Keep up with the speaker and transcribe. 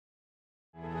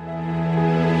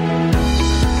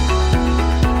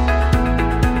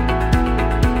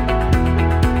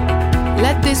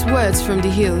words from the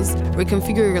hills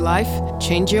reconfigure your life,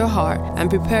 change your heart,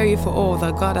 and prepare you for all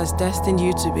that God has destined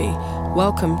you to be.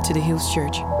 Welcome to the Hills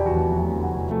Church.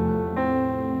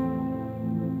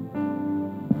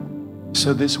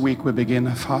 So this week we begin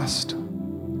a fast.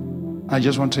 I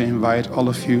just want to invite all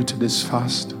of you to this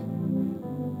fast.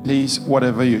 Please,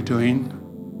 whatever you're doing,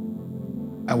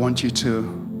 I want you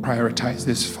to prioritize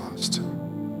this fast.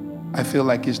 I feel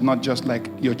like it's not just like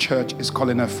your church is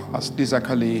calling a fast. This is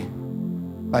actually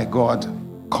like God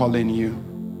calling you.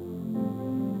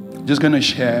 I'm just going to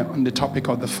share on the topic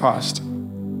of the fast.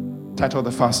 The title of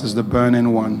the fast is The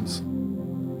Burning Ones.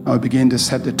 I'll begin to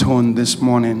set the tone this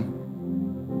morning.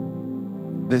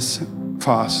 This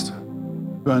fast,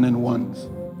 Burning Ones.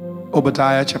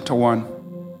 Obadiah chapter 1,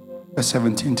 verse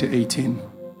 17 to 18.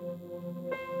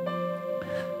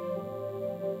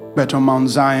 But on Mount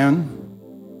Zion,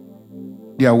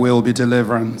 there will be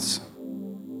deliverance,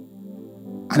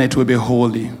 and it will be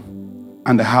holy,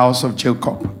 and the house of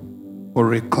Jacob will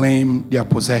reclaim their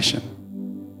possession.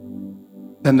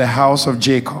 Then the house of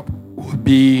Jacob will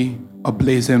be a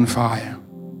blazing fire,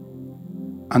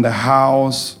 and the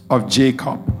house of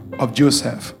Jacob, of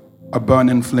Joseph, a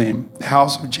burning flame. The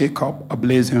house of Jacob, a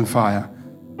blazing fire.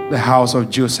 The house of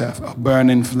Joseph, a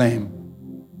burning flame.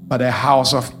 But the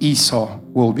house of Esau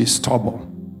will be stubble.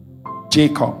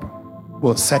 Jacob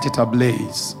will set it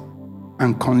ablaze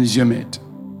and consume it.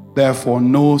 Therefore,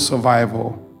 no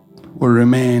survival will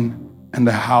remain in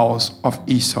the house of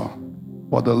Esau,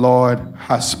 for the Lord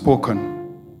has spoken.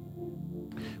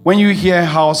 When you hear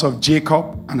house of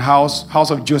Jacob and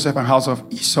house of Joseph and house of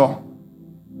Esau,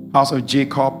 house of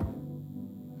Jacob,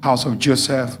 house of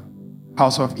Joseph,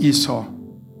 house of Esau,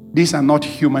 these are not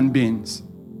human beings.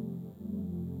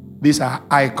 These are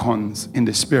icons in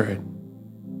the spirit.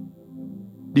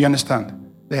 Do you understand?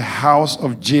 The house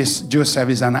of Joseph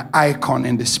is an icon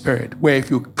in the spirit, where if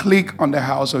you click on the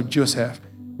house of Joseph,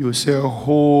 you see a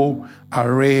whole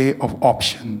array of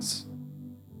options.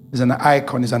 It's an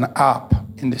icon, it's an app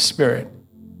in the spirit.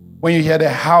 When you hear the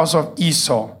house of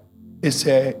Esau,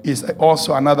 it's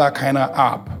also another kind of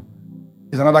app.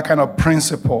 It's another kind of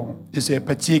principle. It's a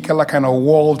particular kind of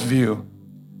worldview.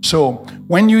 So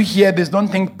when you hear this, don't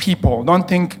think people, don't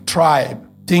think tribe.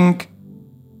 Think,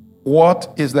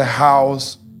 what is the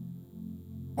house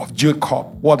of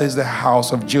Jacob? What is the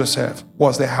house of Joseph?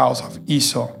 What's the house of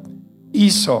Esau?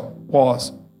 Esau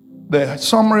was, the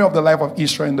summary of the life of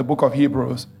Esau in the book of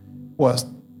Hebrews was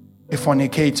a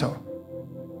fornicator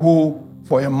who,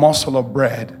 for a morsel of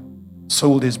bread,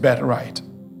 sold his birthright.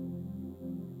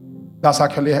 That's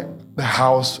actually the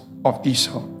house of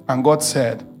Esau. And God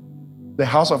said, the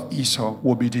house of Esau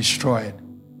will be destroyed.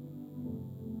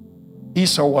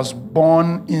 Esau was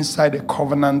born inside a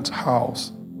covenant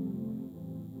house.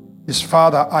 His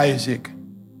father, Isaac,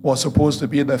 was supposed to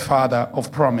be the father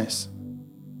of promise.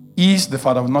 He's the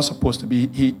father, not supposed to be,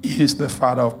 he is the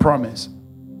father of promise.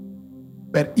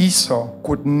 But Esau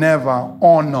could never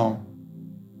honor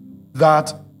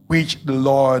that which the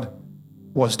Lord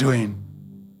was doing.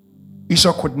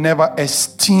 Esau could never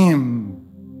esteem.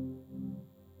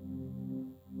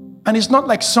 And it's not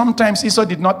like sometimes Esau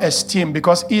did not esteem,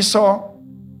 because Esau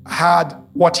had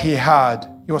what he had.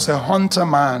 He was a hunter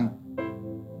man.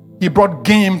 He brought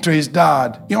game to his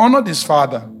dad. He honored his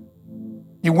father.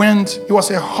 He was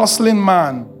a hustling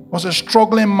man, was a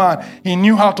struggling man. He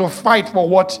knew how to fight for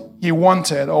what he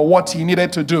wanted or what he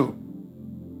needed to do.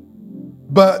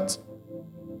 But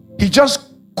he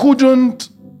just couldn't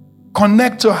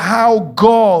connect to how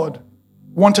God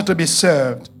wanted to be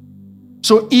served.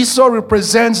 So Esau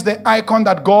represents the icon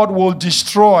that God will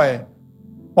destroy,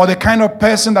 or the kind of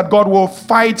person that God will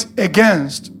fight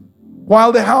against,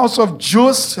 while the house of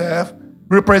Joseph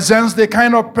represents the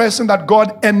kind of person that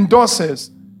God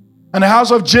endorses, and the house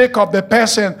of Jacob, the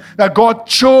person that God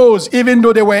chose even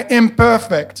though they were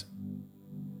imperfect.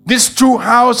 These two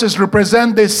houses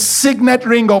represent the signet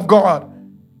ring of God.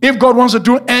 If God wants to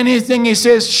do anything, he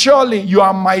says, surely you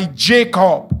are my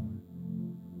Jacob.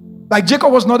 Like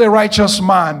Jacob was not a righteous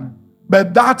man,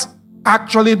 but that's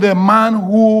actually the man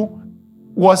who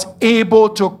was able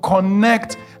to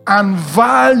connect and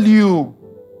value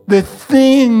the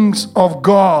things of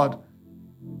God.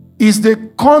 Is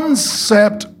the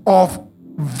concept of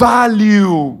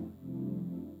value.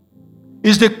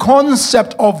 Is the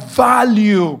concept of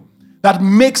value that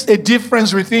makes a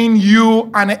difference between you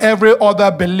and every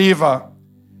other believer.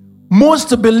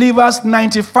 Most believers,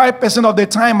 95% of the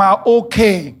time, are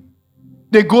okay.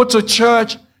 They go to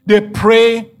church, they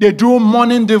pray, they do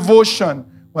morning devotion.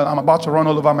 Well, I'm about to run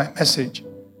all over my message,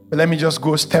 but let me just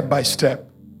go step by step.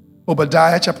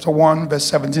 Obadiah chapter 1, verse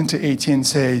 17 to 18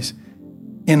 says,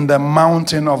 in the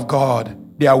mountain of God,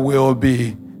 there will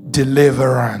be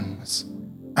deliverance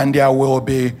and there will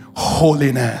be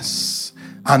holiness.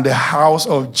 And the house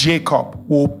of Jacob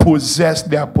will possess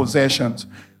their possessions.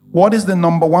 What is the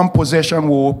number one possession we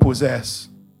will possess?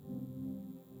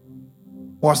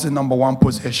 What's the number one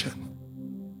possession?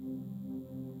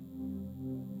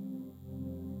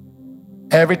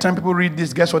 Every time people read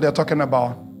this, guess what they're talking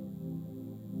about?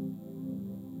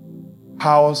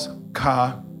 House,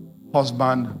 car,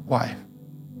 husband, wife.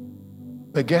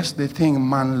 But guess the thing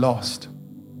man lost?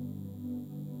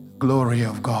 Glory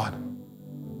of God.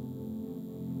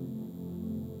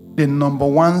 The number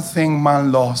one thing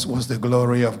man lost was the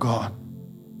glory of God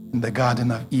in the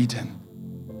Garden of Eden.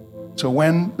 So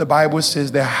when the Bible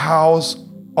says the house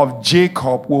of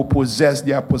Jacob will possess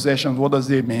their possessions, what does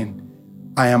it mean?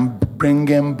 I am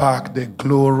bringing back the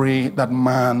glory that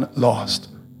man lost.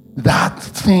 That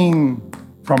thing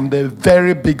from the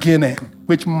very beginning,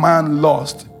 which man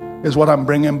lost, is what I'm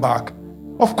bringing back.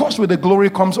 Of course, with the glory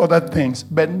comes other things,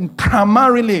 but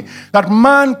primarily that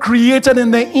man created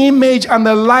in the image and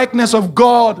the likeness of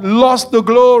God lost the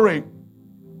glory.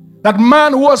 That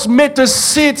man who was made to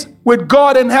sit with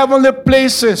God in heavenly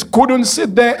places couldn't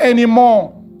sit there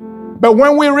anymore. But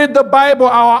when we read the Bible,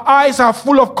 our eyes are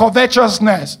full of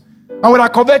covetousness. And with our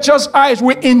covetous eyes,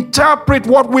 we interpret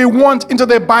what we want into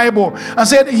the Bible.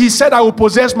 And he said, I will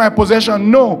possess my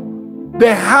possession. No.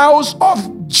 The house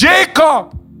of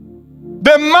Jacob,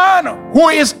 the man who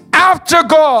is after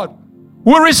God,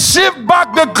 will receive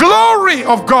back the glory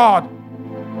of God.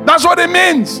 That's what it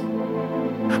means.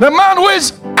 The man who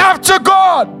is after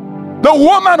God, the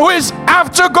woman who is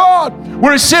after God, will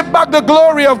receive back the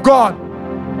glory of God.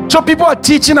 So people are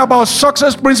teaching about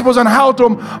success principles and how to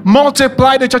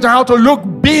multiply the church and how to look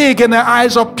big in the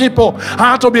eyes of people,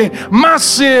 how to be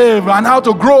massive and how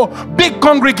to grow big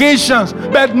congregations.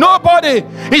 But nobody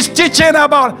is teaching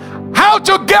about how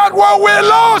to get what we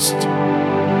lost.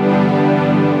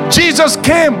 Jesus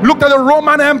came, looked at the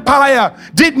Roman Empire,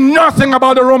 did nothing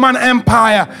about the Roman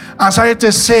Empire, and started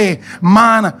to say,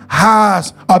 man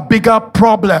has a bigger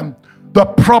problem. The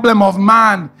problem of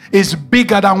man is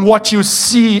bigger than what you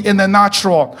see in the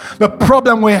natural. The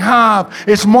problem we have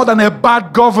is more than a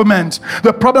bad government.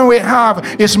 The problem we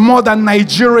have is more than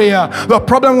Nigeria. The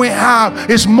problem we have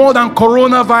is more than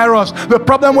coronavirus. The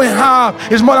problem we have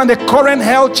is more than the current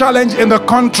health challenge in the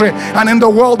country and in the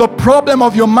world. The problem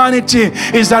of humanity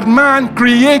is that man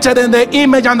created in the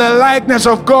image and the likeness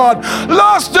of God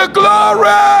lost the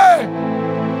glory.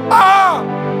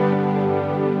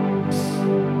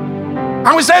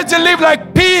 And we started to live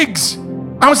like pigs.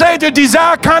 And we started to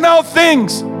desire carnal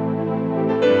things.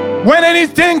 When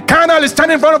anything carnal is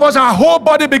standing in front of us, our whole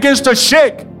body begins to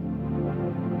shake.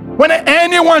 When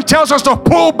anyone tells us to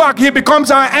pull back, he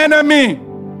becomes our enemy.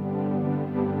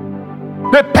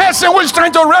 The person who is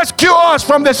trying to rescue us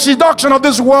from the seduction of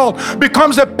this world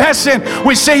becomes the person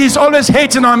we say he's always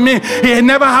hating on me. He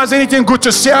never has anything good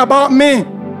to say about me.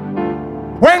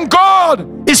 When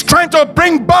God is trying to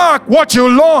bring back what you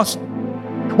lost,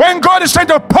 when God is trying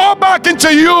to pour back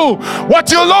into you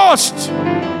what you lost,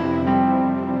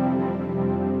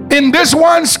 in this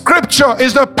one scripture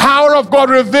is the power of God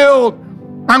revealed.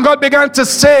 And God began to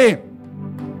say,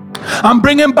 I'm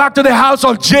bringing back to the house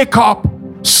of Jacob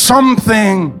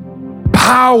something,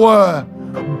 power,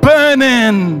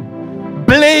 burning,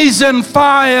 blazing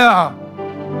fire,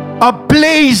 a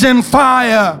blazing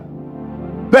fire.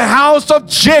 The house of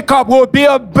Jacob will be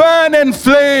a burning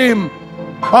flame.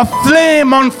 A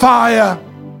flame on fire.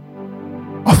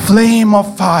 A flame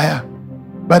of fire.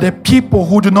 But the people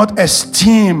who do not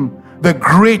esteem the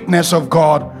greatness of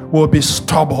God will be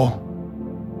stubble.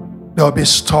 There will be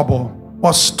stubble.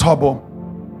 What's stubble?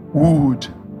 Wood.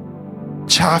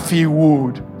 Chaffy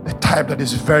wood. The type that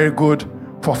is very good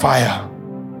for fire.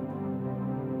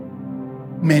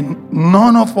 May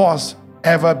none of us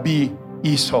ever be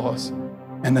Esau's.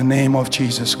 In the name of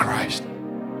Jesus Christ.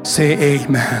 Say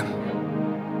amen.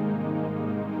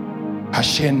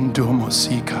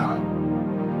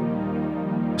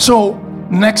 So,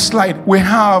 next slide, we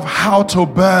have how to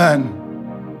burn.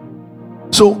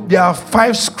 So, there are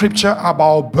 5 scriptures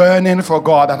about burning for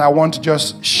God that I want to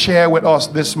just share with us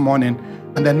this morning.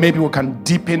 And then maybe we can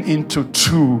deepen into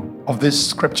 2 of these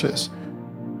scriptures.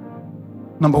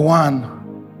 Number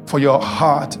 1, for your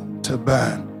heart to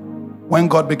burn. When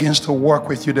God begins to work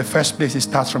with you, the first place it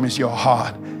starts from is your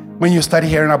heart. When you start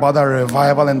hearing about that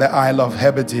revival in the Isle of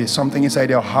Hebrides, something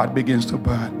inside your heart begins to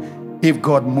burn. If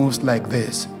God moves like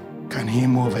this, can He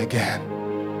move again?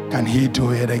 Can He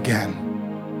do it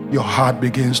again? Your heart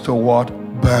begins to what?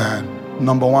 Burn.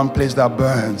 Number 1 place that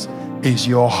burns is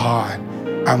your heart.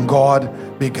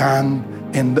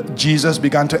 And Jesus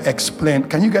began to explain.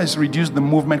 Can you guys reduce the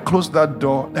movement? Close that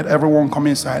door. Let everyone come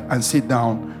inside and sit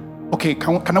down. Okay,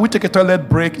 can we take a toilet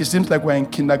break? It seems like we're in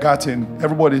kindergarten.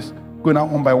 Everybody's going out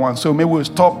one by one. So maybe we'll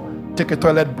stop, take a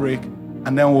toilet break,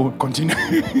 and then we'll continue.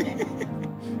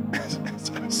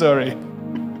 Sorry.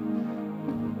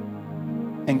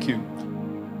 Thank you.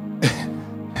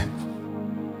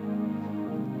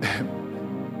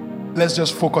 Let's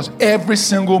just focus. Every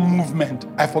single movement.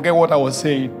 I forget what I was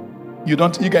saying. You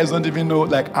guys don't even know,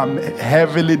 like, I'm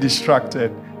heavily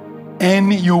distracted.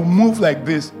 And you move like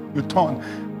this, you turn.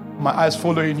 My eyes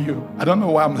following you. I don't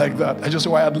know why I'm like that. I just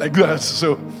wired like that.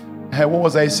 So, what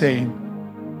was I saying?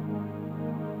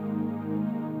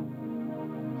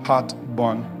 Heart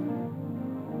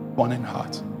burning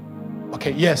heart.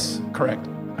 Okay, yes, correct.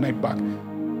 Connect back.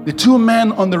 The two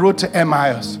men on the road to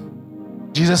Emmaus,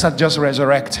 Jesus had just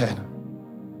resurrected,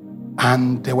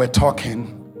 and they were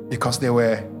talking because they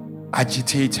were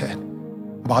agitated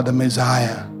about the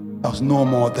Messiah that was no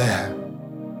more there.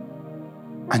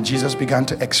 And Jesus began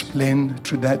to explain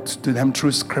to them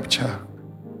through scripture.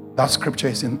 That scripture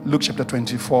is in Luke chapter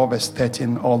 24, verse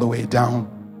 13, all the way down.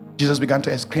 Jesus began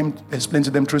to explain to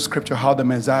them through scripture how the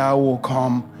Messiah will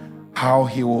come, how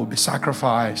he will be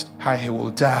sacrificed, how he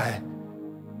will die.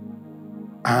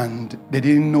 And they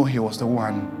didn't know he was the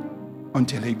one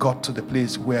until he got to the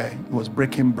place where he was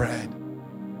breaking bread.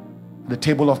 The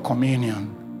table of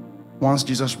communion. Once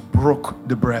Jesus broke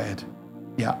the bread,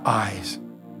 their eyes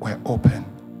were open.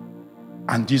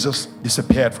 And Jesus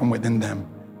disappeared from within them.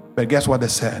 But guess what they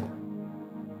said?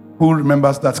 Who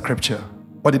remembers that scripture?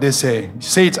 What did they say?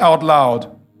 Say it out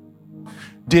loud.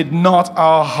 Did not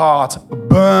our heart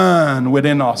burn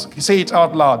within us? Say it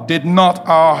out loud. Did not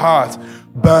our heart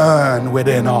burn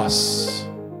within us?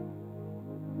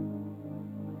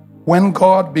 When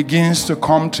God begins to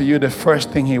come to you, the first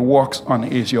thing he works on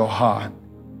is your heart.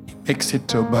 He makes it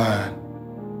to burn.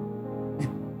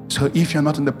 So if you're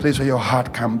not in the place where your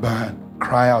heart can burn,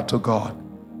 cry out to God.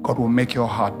 God will make your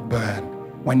heart burn.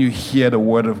 When you hear the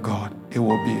word of God, it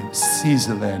will be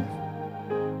sizzling.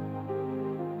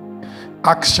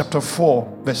 Acts chapter 4,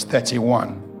 verse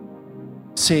 31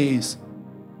 says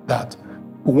that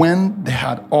when they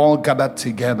had all gathered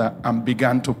together and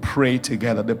began to pray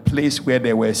together, the place where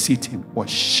they were sitting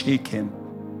was shaking,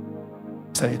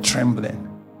 started trembling.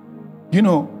 You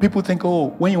know, people think, oh,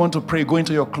 when you want to pray, go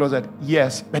into your closet.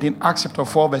 Yes, but in Acts chapter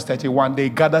 4, verse 31, they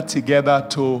gathered together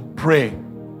to pray.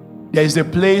 There is a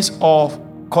place of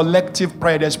collective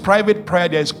prayer. There's private prayer.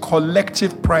 There's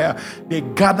collective prayer. They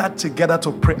gathered together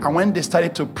to pray. And when they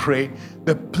started to pray,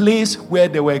 the place where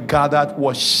they were gathered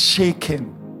was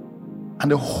shaking.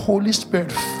 And the Holy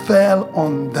Spirit fell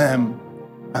on them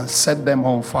and set them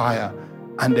on fire.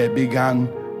 And they began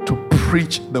to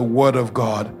preach the word of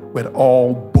God with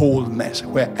all boldness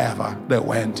wherever they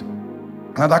went.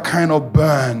 Another kind of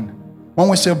burn. When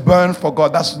we say burn for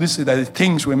God, this is the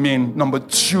things we mean. Number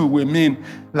two, we mean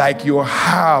like you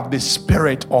have the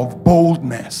spirit of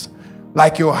boldness.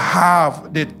 Like you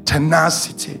have the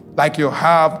tenacity. Like you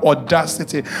have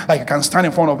audacity. Like you can stand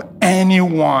in front of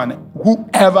anyone,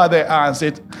 whoever they are, and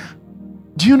say,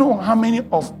 do you know how many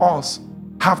of us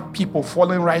have people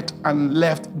falling right and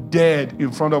left dead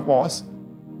in front of us?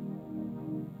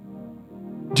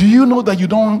 Do you know that you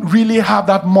don't really have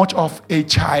that much of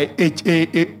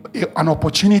an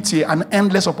opportunity, an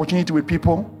endless opportunity with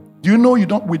people? Do you know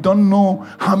we don't know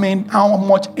how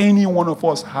much any one of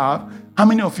us have? How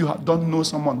many of you don't know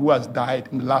someone who has died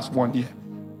in the last 1 year?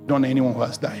 You don't know anyone who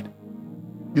has died.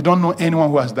 You don't know anyone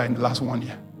who has died in the last 1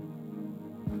 year.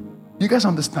 You guys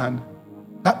understand?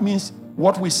 That means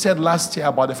what we said last year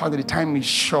about the fact that the time is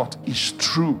short is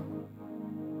true.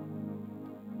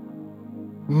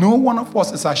 No one of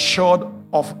us is assured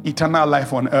of eternal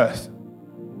life on earth.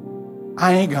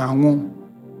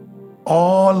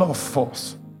 All of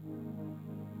us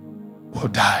will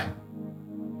die.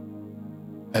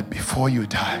 But before you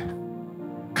die,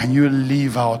 can you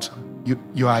leave out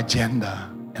your agenda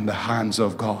in the hands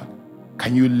of God?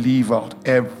 Can you leave out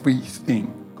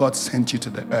everything God sent you to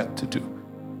the earth to do?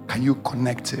 Can you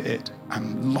connect to it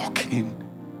and lock in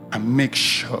and make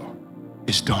sure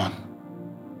it's done?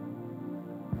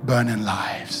 Burning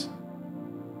lives.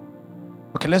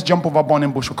 Okay, let's jump over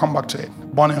burning bush. We'll come back to it.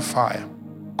 Burning fire.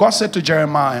 God said to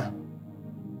Jeremiah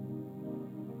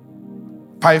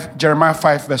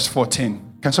 5 verse 14.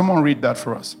 Can someone read that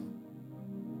for us?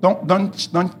 Don't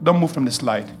move from the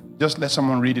slide. Just let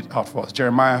someone read it out for us.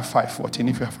 Jeremiah 5:14.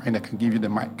 If you find, I can give you the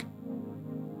mic.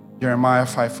 Jeremiah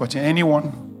 5:14.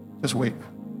 Anyone? Just wait.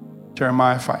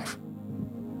 Jeremiah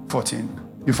 5:14.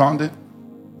 You found it?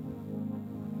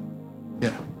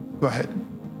 Yeah, go ahead.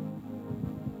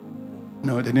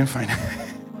 No, they didn't find it.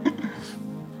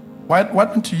 Why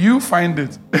don't you find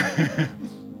it?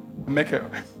 Make it.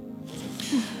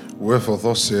 Wherefore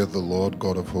thus saith the Lord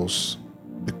God of hosts,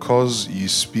 because ye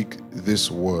speak this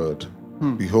word,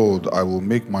 behold, I will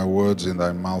make my words in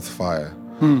thy mouth fire,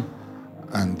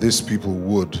 and this people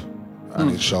wood,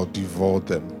 and it shall devour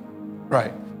them.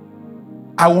 Right.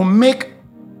 I will make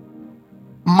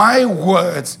my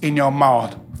words in your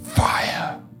mouth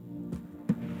fire.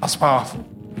 That's powerful.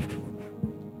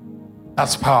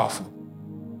 That's powerful.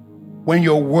 When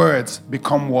your words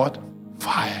become what?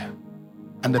 Fire.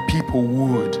 And the people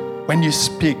wood. When you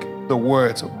speak, the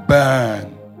words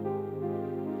burn.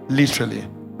 Literally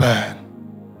burn.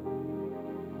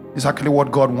 Exactly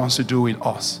what God wants to do with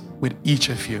us, with each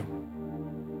of you.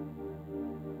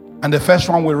 And the first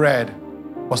one we read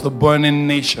was the burning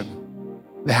nation.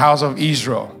 The house of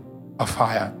Israel, a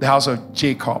fire. The house of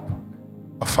Jacob,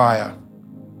 a fire.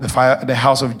 The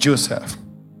house of Joseph,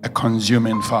 a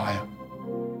consuming fire.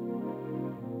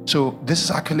 So this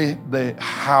is actually the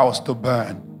house to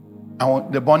burn.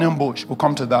 And the burning bush, we'll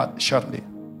come to that shortly.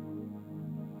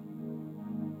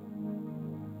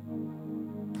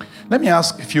 Let me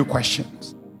ask a few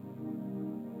questions.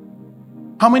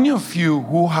 How many of you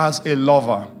who has a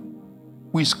lover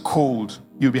who is cold,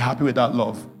 you'll be happy with that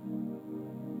love?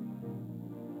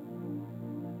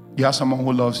 You have someone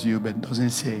who loves you but doesn't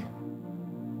say.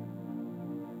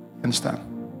 Understand?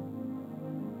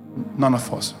 None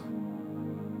of us.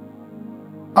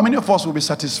 How many of us will be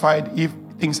satisfied if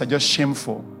things are just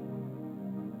shameful?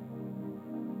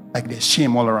 Like there's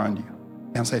shame all around you.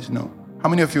 The answer is no. How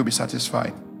many of you will be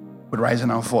satisfied with rising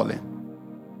and falling?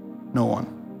 No one.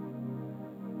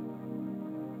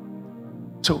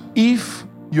 So if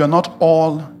you are not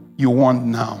all you want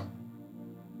now,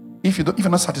 if you're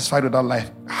not satisfied with that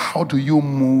life, how do you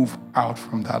move out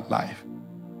from that life?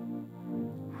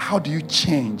 How do you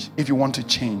change if you want to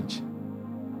change?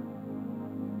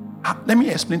 Let me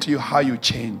explain to you how you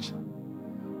change.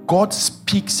 God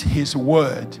speaks His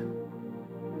word.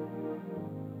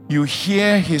 You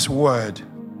hear His word.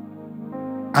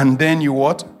 And then you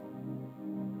what?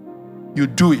 You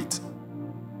do it.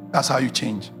 That's how you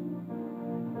change.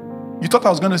 You thought I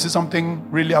was going to say something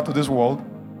really out of this world?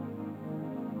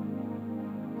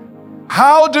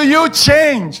 How do you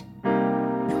change?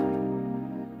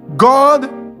 God,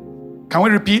 can we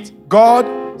repeat?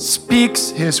 God speaks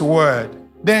His word.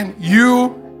 Then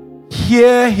you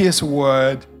hear His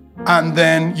word and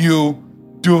then you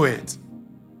do it.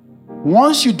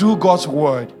 Once you do God's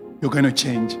word, you're going to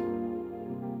change.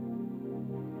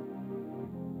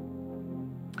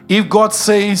 If God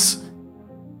says,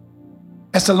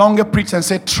 Esther Longe preached and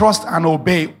said, trust and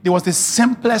obey, it was the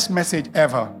simplest message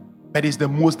ever, but it's the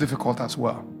most difficult as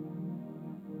well.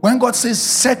 When God says,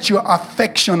 set your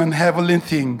affection on heavenly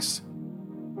things,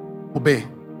 obey.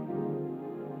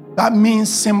 That means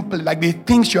simply, like the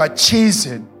things you are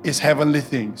chasing is heavenly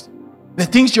things. The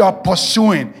things you are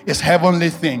pursuing is heavenly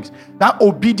things. That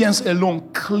obedience alone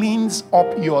cleans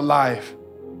up your life.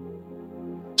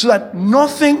 So that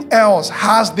nothing else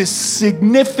has the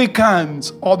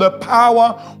significance or the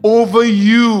power over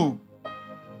you.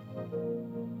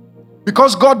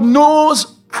 Because God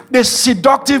knows the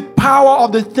seductive power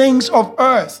of the things of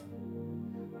earth.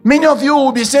 Many of you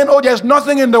will be saying, oh, there's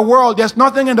nothing in the world. There's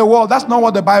nothing in the world. That's not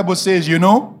what the Bible says, you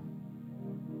know.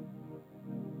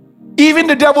 Even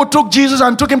the devil took Jesus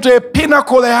and took him to a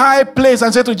pinnacle, a high place,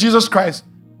 and said to Jesus Christ,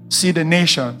 see the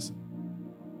nations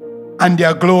and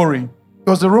their glory. It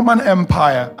was the Roman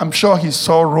Empire. I'm sure he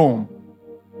saw Rome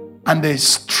and the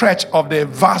stretch of the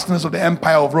vastness of the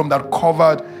empire of Rome that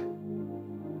covered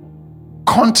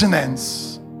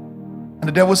continents. And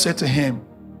the devil said to him,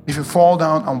 if you fall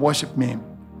down and worship me,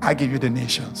 I give you the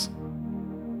nations.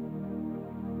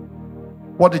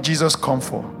 What did Jesus come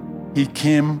for? He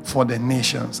came for the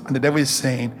nations. And the devil is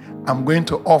saying, I'm going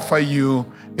to offer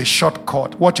you a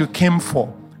shortcut. What you came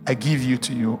for, I give you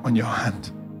to you on your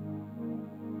hand.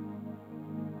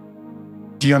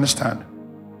 Do you understand?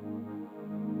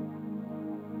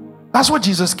 That's what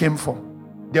Jesus came for.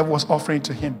 The devil was offering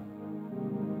to him.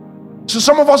 So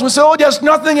some of us will say, oh, there's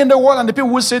nothing in the world. And the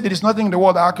people who say there is nothing in the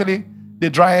world are actually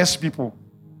the driest people.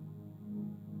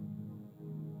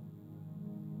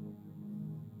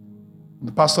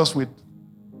 The pastors with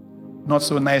not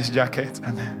so nice jackets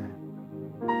and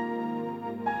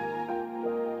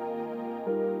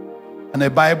a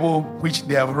Bible which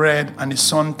they have read and is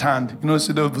sun-tanned. You know,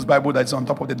 see those Bible that's on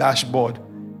top of the dashboard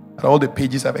and all the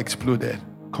pages have exploded.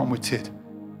 Come with it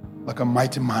like a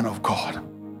mighty man of God.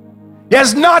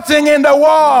 There's nothing in the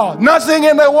world. Nothing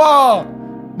in the world.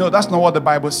 No, that's not what the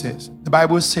Bible says. The The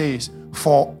Bible says,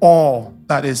 for all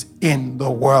that is in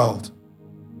the world,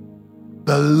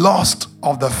 the lust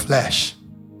of the flesh,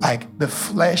 like the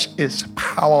flesh is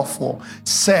powerful.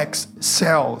 Sex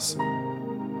sells.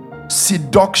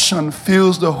 Seduction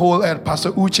fills the whole earth.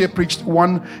 Pastor Uche preached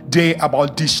one day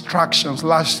about distractions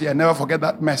last year. I never forget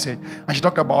that message. And she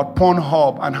talked about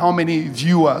Pornhub and how many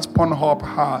viewers Pornhub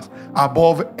has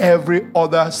above every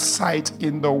other site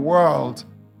in the world.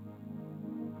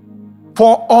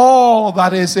 For all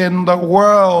that is in the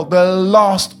world, the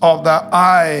lust of the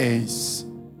eyes,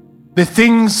 the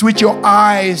things which your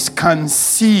eyes can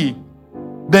see,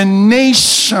 the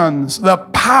nations, the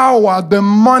power, the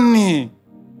money,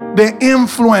 the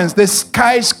influence, the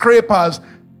skyscrapers,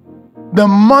 the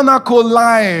Monaco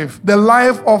life, the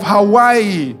life of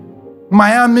Hawaii,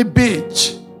 Miami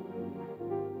Beach,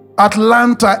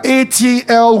 Atlanta,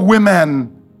 ATL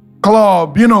Women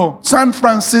Club, San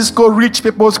Francisco Rich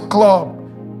People's Club,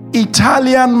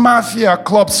 Italian Mafia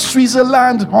Club,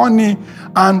 Switzerland Honey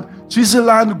and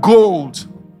Switzerland Gold.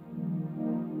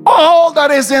 All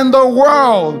that is in the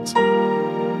world,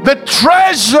 the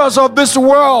treasures of this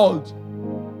world,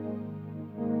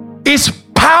 is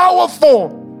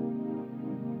powerful.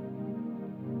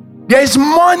 There is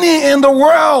money in the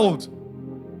world.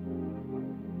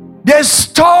 There's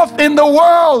stuff in the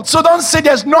world. So don't say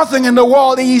there's nothing in the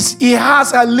world. He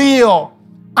has a lure.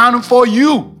 And for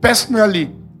you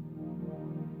personally,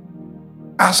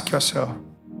 ask yourself,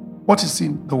 what is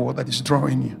in the world that is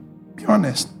drawing you? Be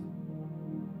honest.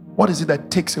 What is it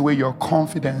that takes away your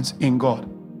confidence in God?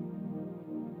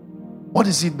 What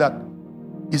is it that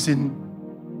is in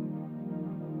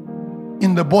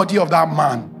the body of that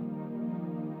man,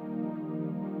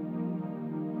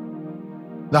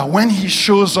 that when he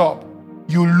shows up,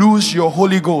 you lose your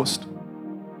Holy Ghost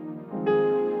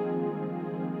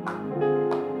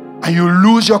and you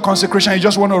lose your consecration? You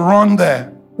just want to run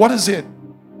there. What is it?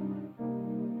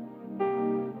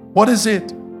 What is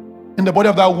it in the body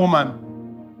of that woman?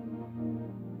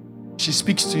 She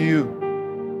speaks to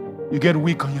you. You get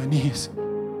weak on your knees.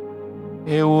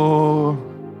 Ewo.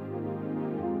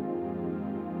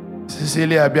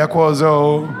 Cecilia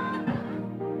Biakwazo.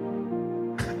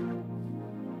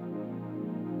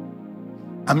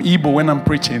 I'm Igbo when I'm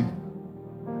preaching.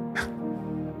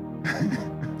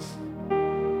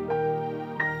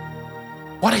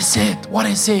 What is it? What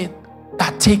is it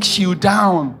that takes you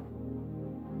down?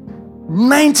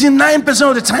 99%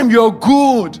 of the time you're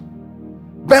good.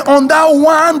 But on that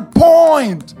one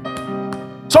point,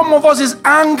 some of us is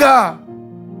anger.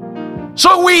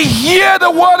 So we hear the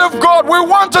word of God. We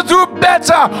want to do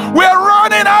better. We're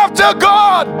running after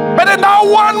God. But in that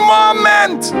one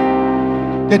moment,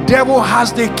 the devil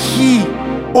has the key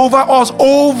over us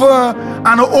over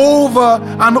and over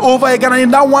and over again. And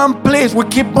in that one place, we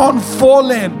keep on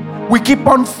falling. We keep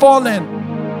on falling.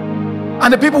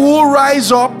 And the people who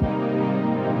rise up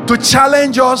to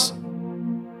challenge us,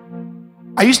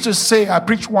 I used to say, I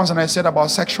preached once and I said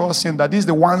about sexual sin, that this is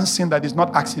the one sin that is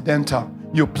not accidental.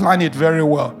 You plan it very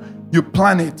well. You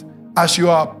plan it. As you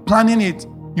are planning it,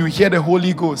 you hear the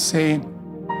Holy Ghost saying,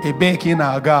 Ebeki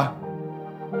naga.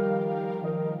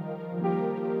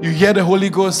 You hear the Holy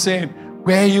Ghost saying,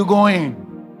 where are you going?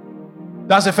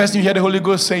 That's the first thing you hear the Holy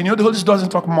Ghost saying. The Holy Ghost doesn't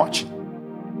talk much.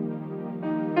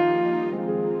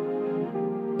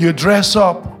 You dress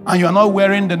up and you're not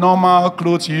wearing the normal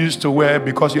clothes you used to wear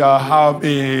because you have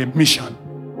a mission.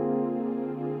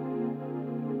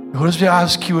 The Holy Spirit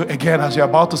asks you again as you're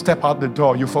about to step out the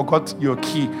door. You forgot your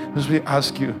key. The Holy Spirit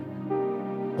asks you,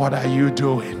 what are you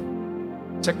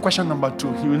doing? Check question number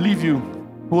 2. He will leave you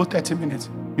whole 30 minutes.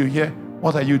 You hear,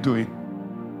 what are you doing?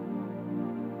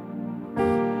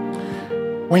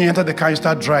 When you enter the car, you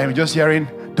start driving, you're just hearing,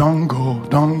 don't go,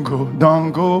 don't go,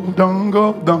 don't go, don't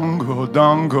go, don't go,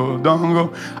 don't go, don't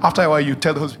go. After a while, you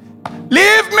tell the Holy Spirit,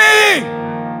 leave me!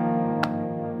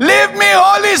 Leave me,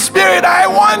 Holy Spirit, I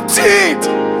want it!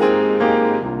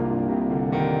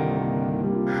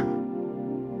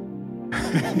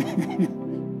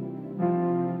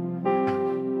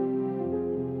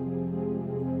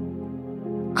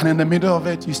 And in the middle of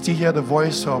it, you still hear the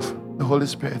voice of the Holy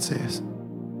Spirit says,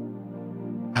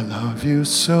 I love you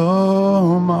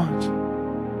so much,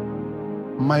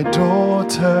 my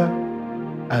daughter.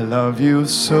 I love you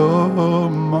so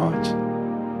much,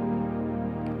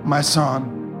 my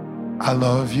son. I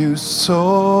love you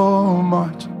so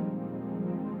much,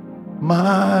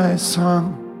 my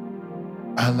son.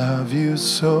 I love you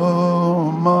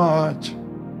so much.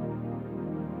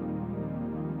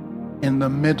 In the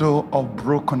middle of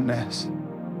brokenness,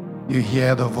 you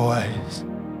hear the voice.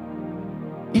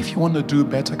 If you want to do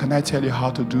better, can I tell you how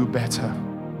to do better?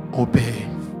 Obey.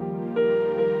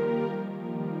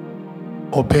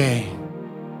 Obey.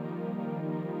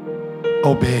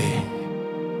 Obey.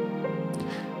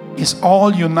 Is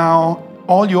all you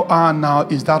are now,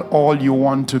 is that all you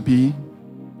want to be?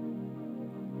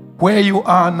 Where you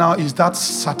are now, is that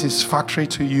satisfactory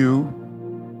to you?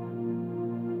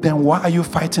 Then why are you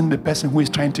fighting the person who is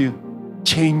trying to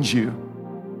change you?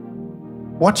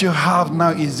 What you have now,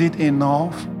 is it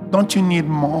enough? Don't you need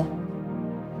more?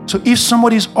 So if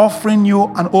somebody is offering you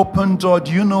an open door,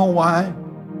 do you know why?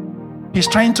 He's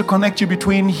trying to connect you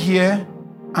between here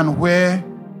and where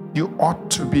you ought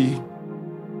to be.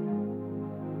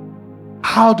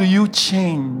 How do you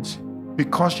change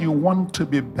because you want to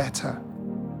be better?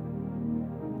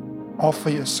 Offer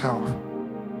yourself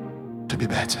to be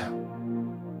better.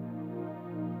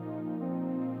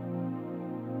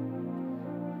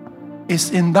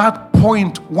 It's in that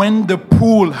point when the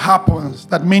pull happens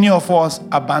that many of us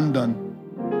abandon.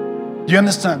 Do you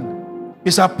understand?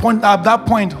 It's at that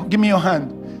point, give me your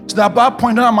hand. It's at that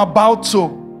point when I'm about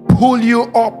to pull you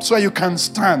up so you can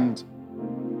stand.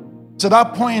 It's at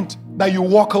that point that you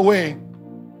walk away.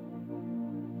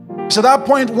 It's at that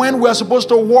point when we're supposed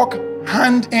to walk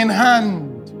hand in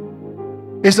hand.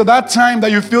 It's at that time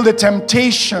that you feel the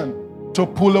temptation to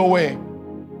pull away.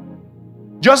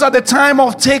 Just at the time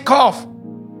of takeoff.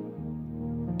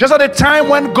 Just at the time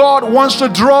when God wants to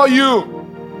draw you.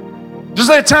 Just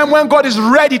at the time when God is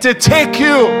ready to take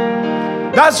you.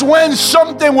 That's when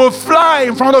something will fly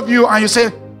in front of you and you say,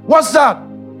 what's that?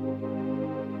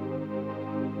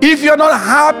 If you're not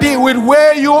happy with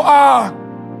where you are,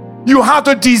 you have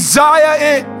to desire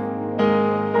it.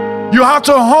 You have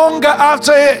to hunger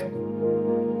after it.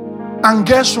 And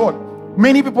guess what?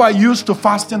 Many people are used to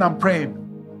fasting and praying.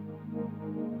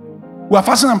 We are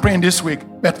fasting and praying this week,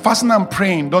 but fasting and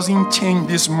praying doesn't change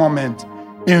this moment.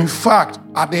 In fact,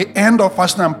 at the end of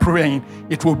fasting and praying,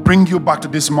 it will bring you back to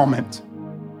this moment.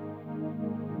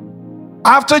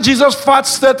 After Jesus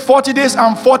fasted 40 days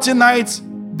and 40 nights,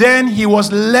 then he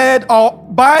was led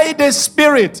by the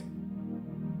Spirit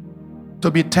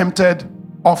to be tempted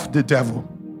of the devil.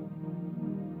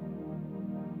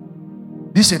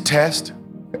 This is a test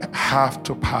you have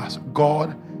to pass.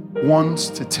 God wants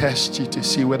to test you to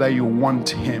see whether you want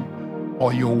him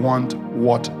or you want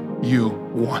what you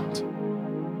want.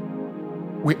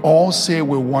 We all say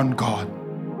we want God,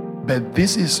 but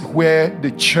this is where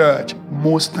the church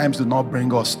most times do not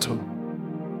bring us to.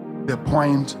 The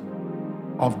point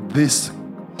of this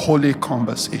holy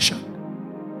conversation.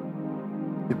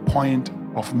 The point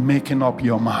of making up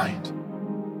your mind.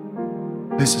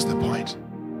 This is the point.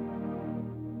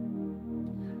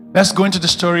 Let's go into the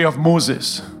story of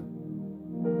Moses.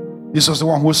 This was the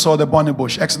one who saw the burning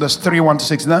bush. Exodus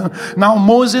 3:1-6. Now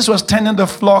Moses was tending the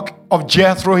flock of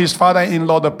Jethro, his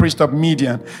father-in-law, the priest of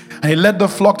Midian. And he led the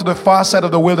flock to the far side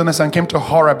of the wilderness and came to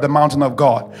Horeb, the mountain of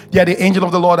God. There the angel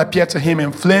of the Lord appeared to him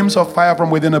in flames of fire from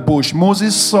within a bush.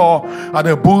 Moses saw that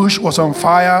the bush was on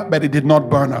fire, but it did not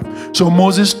burn up. So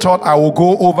Moses thought, I will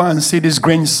go over and see this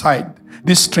strange sight.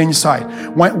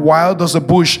 Why does the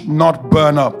bush not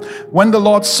burn up? When the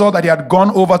Lord saw that he had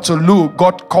gone over to look,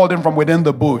 God called him from within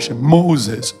the bush,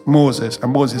 Moses, Moses.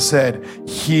 And Moses said,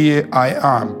 here I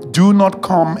am. Do not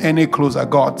come any closer.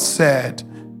 God said,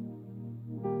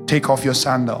 take off your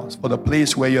sandals, for the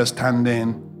place where you're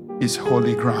standing is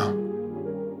holy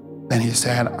ground. Then he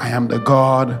said, I am the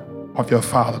God of your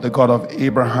father, the God of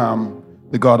Abraham,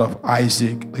 the God of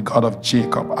Isaac, the God of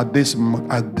Jacob. At this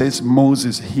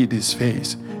Moses hid his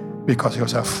face because he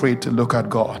was afraid to look at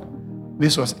God.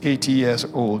 This was 80 years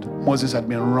old. Moses had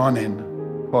been running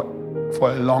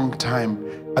for a long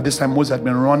time. At this time, Moses had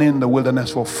been running in the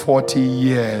wilderness for 40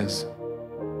 years.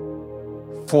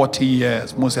 40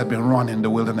 years Moses had been running in the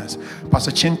wilderness.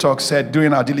 Pastor Chintok said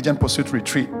during our Diligent Pursuit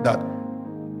retreat that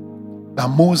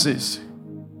Moses,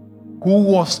 who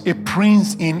was a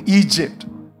prince in Egypt,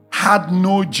 had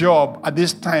no job at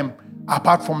this time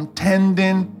apart from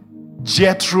tending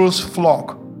Jethro's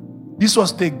flock. This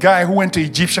was the guy who went to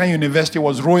Egyptian university,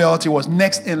 was royalty, was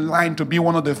next in line to be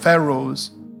one of the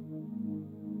pharaohs.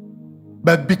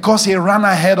 But because he ran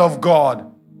ahead of God,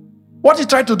 what he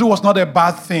tried to do was not a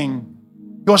bad thing.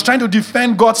 He was trying to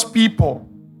defend God's people.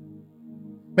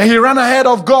 But he ran ahead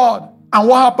of God. And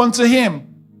what happened to him?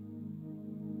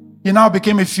 He now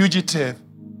became a fugitive.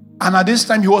 And at this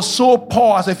time, he was so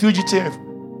poor as a fugitive.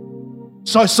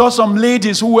 So I saw some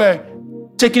ladies who were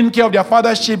taking care of their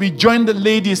father's sheep. He joined the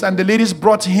ladies, and the ladies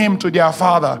brought him to their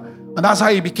father. And that's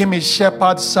how he became a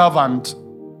shepherd servant.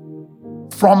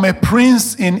 From a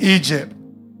prince in Egypt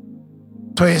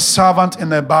to a servant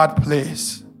in a bad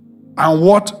place. And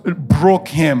what broke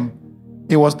him?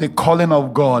 It was the calling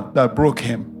of God that broke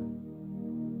him.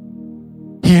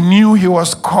 He knew he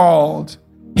was called.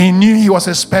 He knew he was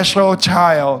a special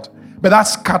child. But that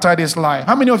scattered his life.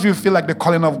 How many of you feel like the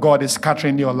calling of God is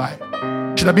scattering your life?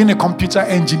 Should have been a computer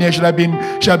engineer, should have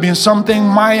been something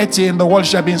mighty in the world,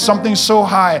 should have been something so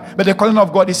high. But the calling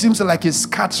of God, it seems like it's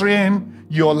scattering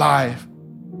your life.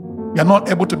 You're not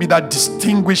able to be that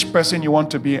distinguished person you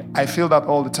want to be. I feel that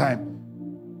all the time.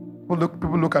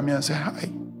 People look at me and say,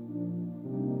 hi,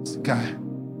 this guy,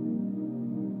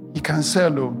 he can sell,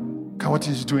 look at what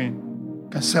he's doing.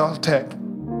 He can sell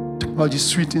technology is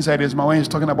sweet inside his mind when he's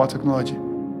talking about technology.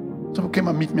 Someone came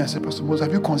and meet me and said, Pastor Moses,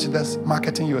 have you considered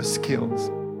marketing your skills?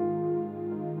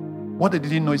 What they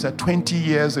didn't know is that 20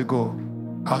 years ago,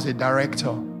 I was a director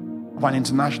of an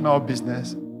international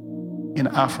business in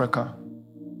Africa.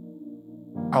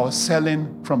 I was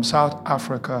selling from South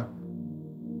Africa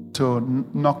to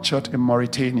Nouakchott in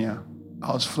Mauritania.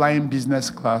 I was flying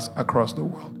business class across the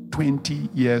world 20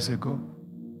 years ago,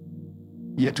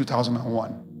 year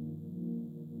 2001.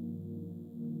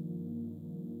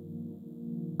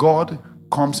 God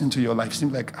comes into your life. It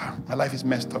seems like my life is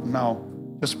messed up now.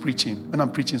 Just preaching. When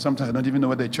I'm preaching, sometimes I don't even know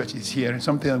whether the church is here. And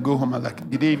sometimes I go home and like,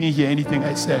 did they even hear anything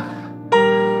I said?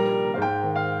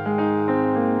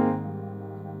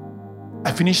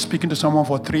 I finished speaking to someone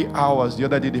for 3 hours. The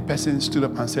other day, the person stood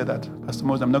up and said that, Pastor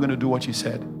Moses, I'm not going to do what you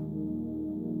said.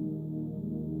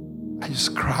 I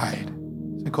just cried.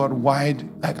 I said, God, why?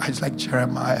 It's like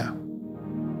Jeremiah.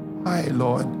 Why,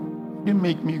 Lord? You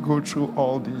make me go through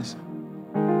all this.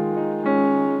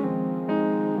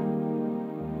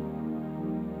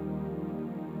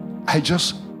 I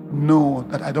just know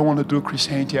that I don't want to do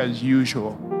Christianity as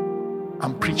usual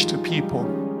and preach to people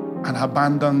and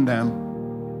abandon them.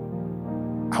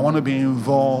 I want to be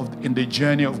involved in the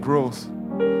journey of growth.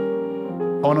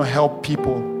 I want to help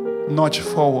people nudge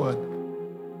forward.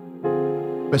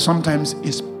 But sometimes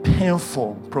it's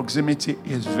painful. Proximity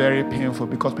is very painful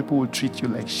because people will treat you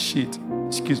like shit.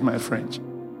 Excuse my French.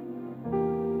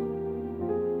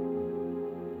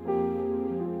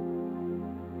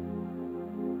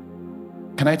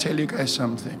 Can I tell you guys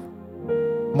something?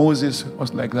 Moses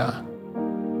was like that.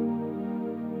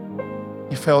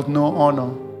 He felt no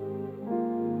honor.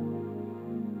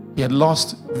 He had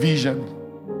lost vision.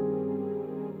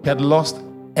 He had lost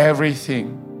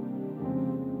everything.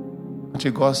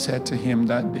 Until God said to him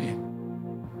that day.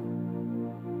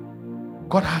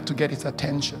 God had to get his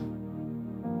attention.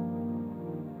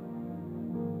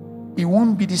 It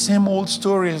won't be the same old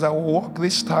stories that will work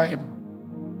this time.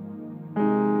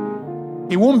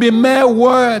 It won't be mere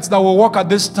words that will work at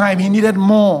this time. He needed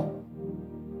more.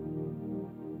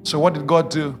 So what did God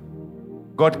do?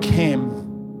 God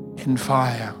came in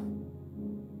fire.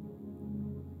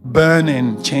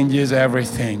 Burning changes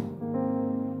everything.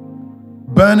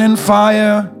 Burning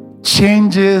fire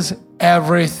changes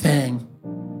everything.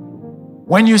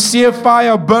 When you see a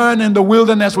fire burn in the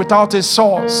wilderness without a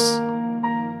source,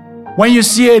 when you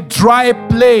see a dry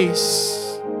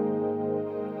place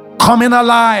coming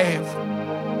alive,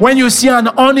 when you see an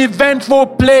uneventful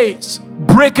place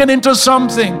breaking into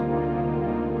something,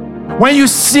 when you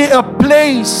see a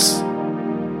place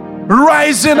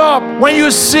rising up, when you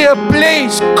see a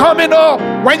place coming up,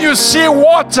 when you see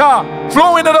water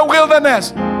flowing in the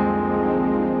wilderness,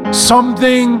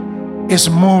 something is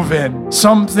moving.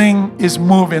 Something is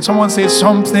moving. Someone say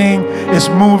something is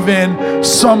moving.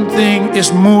 Something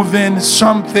is moving.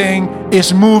 Something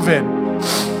is moving.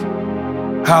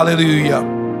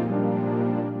 Hallelujah.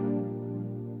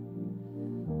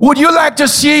 Would you like to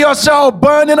see yourself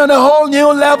burning on a whole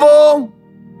new level?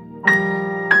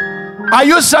 Are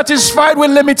you satisfied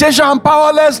with limitation and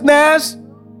powerlessness?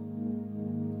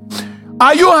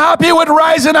 Are you happy with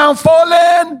rising and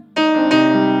falling?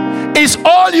 Is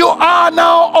all you are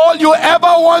now all you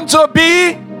ever want to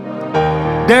be?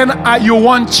 Then you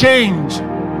want change.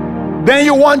 Then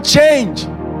you want change.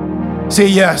 Say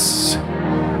yes.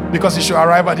 Because it should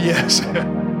arrive at yes.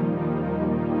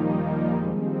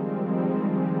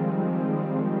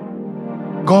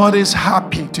 God is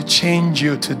happy to change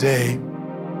you today.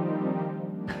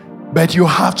 But you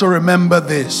have to remember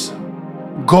this.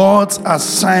 God's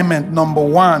assignment, number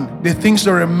one, the things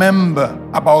to remember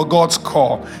about God's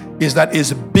call is that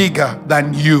it's bigger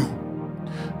than you.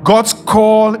 God's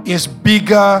call is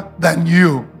bigger than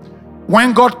you.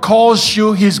 When God calls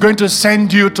you, He's going to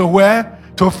send you to where?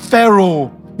 To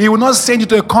Pharaoh. He will not send you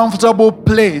to a comfortable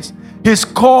place. His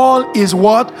call is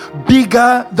what?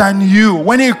 Bigger than you.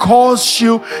 When He calls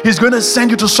you, He's going to send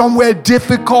you to somewhere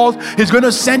difficult. He's going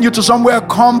to send you to somewhere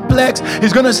complex.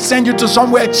 He's going to send you to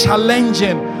somewhere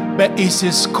challenging. But it's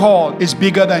His call. It's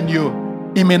bigger than you.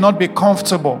 It may not be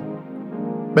comfortable.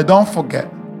 But don't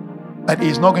forget that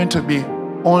it's not going to be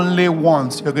only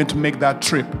once you're going to make that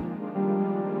trip.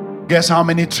 Guess how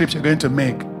many trips you're going to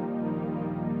make?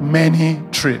 Many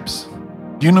trips.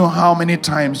 Do you know how many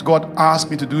times God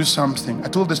asked me to do something? I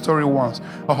told the story once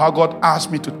of how God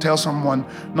asked me to tell someone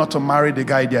not to marry the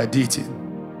guy they are dating.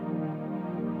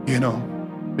 You know,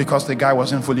 because the guy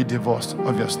wasn't fully divorced,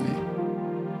 obviously.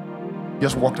 He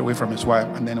just walked away from his wife,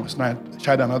 and then it was not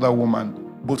tried another woman,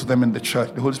 both of them in the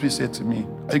church. The Holy Spirit said to me,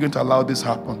 are you going to allow this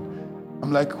happen?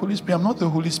 I'm like, Holy Spirit, I'm not the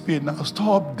Holy Spirit now.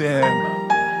 Stop them.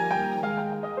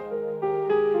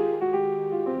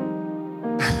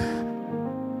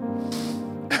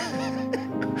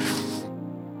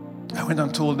 I went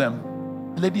and told them.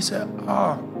 The lady said,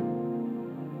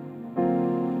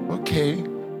 okay.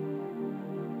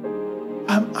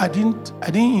 I didn't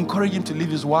encourage him to leave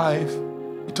his wife.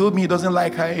 He told me he doesn't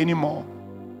like her anymore.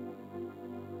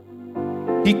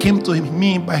 He came to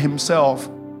me by himself.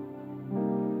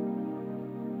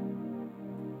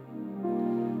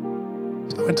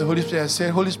 So I went to Holy Spirit. I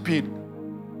said, Holy Spirit,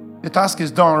 the task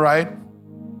is done, right?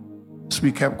 So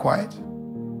we kept quiet.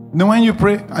 You know when you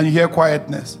pray and you hear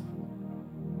quietness,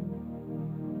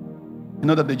 you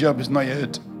know that the job is not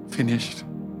yet finished.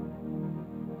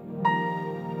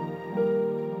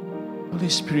 Holy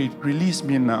Spirit, release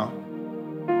me now.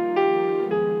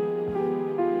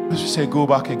 Let's just say, go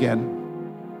back again.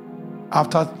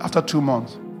 After 2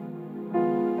 months,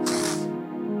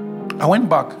 I went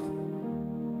back.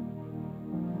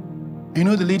 You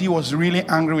know, the lady was really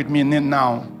angry with me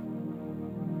now.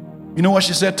 You know what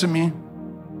she said to me?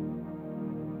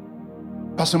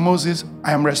 Pastor Moses,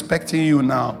 I am respecting you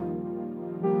now.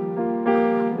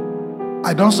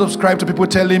 I don't subscribe to people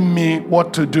telling me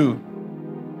what to do.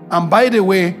 And by the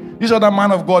way, this other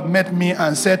man of God met me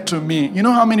and said to me, you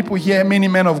know how many people hear many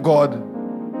men of God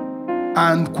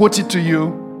and quote it to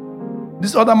you?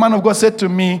 This other man of God said to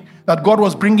me that God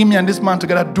was bringing me and this man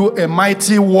together to do a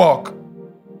mighty work.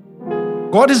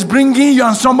 God is bringing you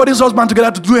and somebody's husband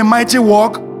together to do a mighty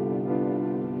work.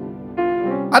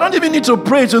 I don't even need to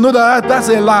pray to know that that's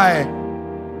a lie.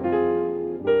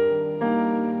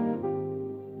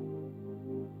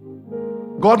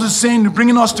 God is saying,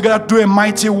 bringing us together to do a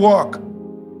mighty work.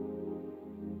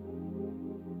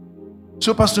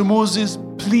 So, Pastor Moses,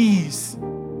 please.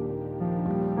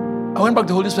 I went back to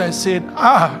the Holy Spirit. I said,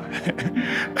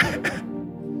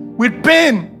 with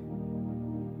pain,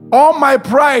 all my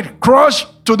pride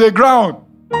crushed to the ground.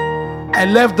 I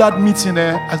left that meeting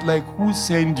there. I was like, who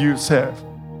sent you, sir?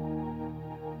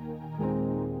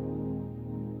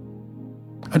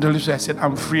 And the Holy Spirit said,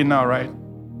 I'm free now, right?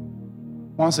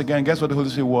 Once again, guess what the Holy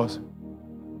Spirit was?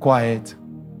 Quiet.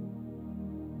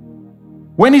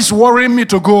 When he's worrying me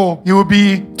to go, he will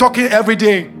be talking every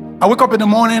day. I wake up in the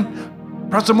morning,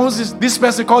 Pastor Moses, this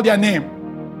person called their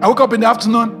name. I wake up in the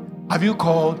afternoon, have you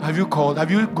called? Have you called? Have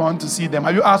you gone to see them?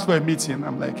 Have you asked for a meeting?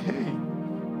 I'm like, hey.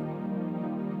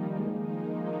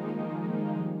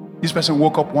 This person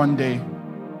woke up one day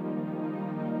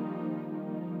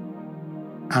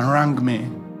and rang me.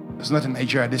 It's not in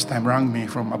Nigeria this time, rang me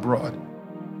from abroad.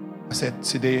 I said,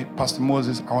 today, Pastor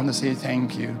Moses, I want to say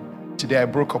thank you. Today I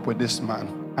broke up with this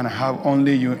man and I have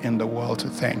only you in the world to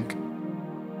thank.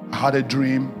 I had a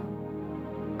dream.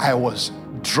 I was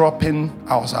at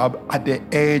the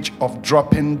edge of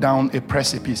dropping down a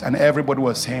precipice and everybody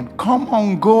was saying, come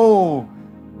on, go.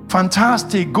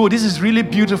 Fantastic, go. This is really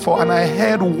beautiful. And I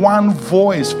heard one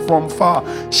voice from far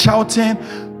shouting,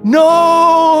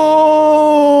 no!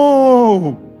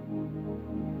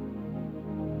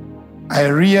 I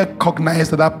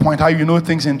recognized at that point how you know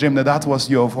things in dream, that was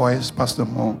your voice, Pastor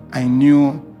Mo. I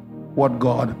knew what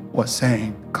God was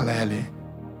saying clearly.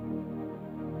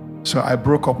 So I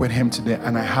broke up with him today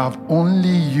and I have only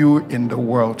you in the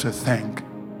world to thank.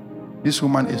 This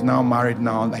woman is now married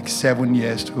now like 7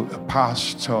 years to a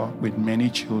pastor with many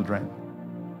children.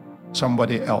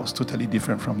 Somebody else totally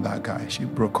different from that guy. She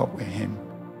broke up with him.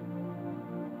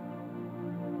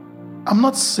 I'm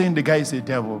not saying the guy is a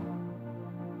devil.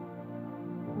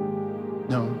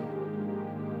 No.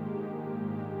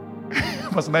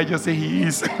 Pastor Nigel say he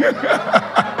is.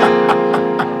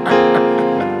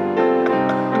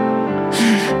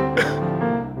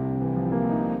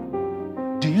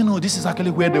 Do you know this is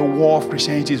actually where the war of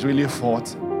Christianity is really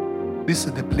fought? This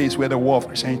is the place where the war of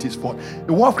Christianity is fought.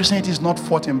 The war of Christianity is not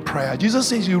fought in prayer. Jesus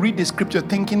says you read the scripture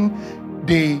thinking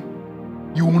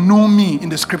you will know me in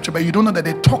the scripture, but you don't know that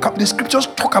the scriptures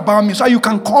talk about me so you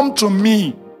can come to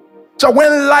me. So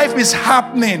when life is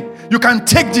happening, you can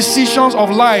take decisions of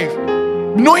life.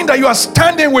 Knowing that you are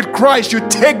standing with Christ, you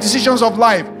take decisions of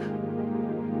life.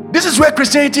 This is where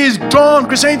Christianity is done.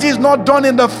 Christianity is not done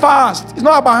in the fast. It's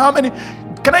not about how many.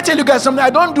 Can I tell you guys something? I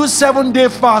don't do 7-day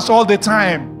fast all the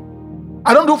time.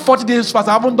 I don't do 40 days fast.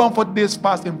 I haven't done 40 days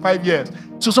fast in 5 years.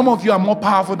 So some of you are more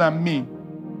powerful than me.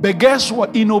 But guess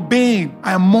what? In obeying,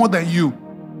 I am more than you.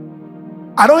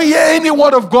 I don't hear any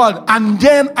word of God, and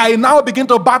then I now begin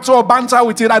to battle or banter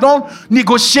with it. I don't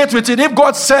negotiate with it. If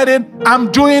God said it,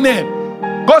 I'm doing it.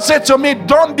 God said to me,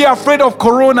 don't be afraid of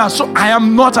corona. So I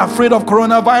am not afraid of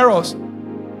coronavirus.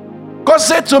 God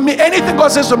said to me, anything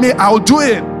God says to me, I'll do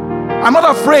it. I'm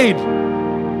not afraid.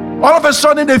 All of a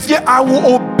sudden, the fear, I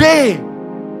will obey.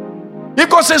 If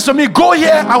God says to me, go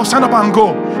here, I will stand up and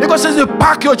go. If God says to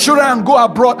pack your children and go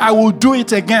abroad, I will do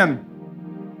it again.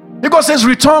 If God says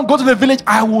return, go to the village,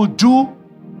 I will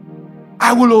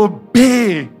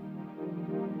obey.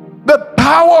 The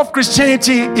power of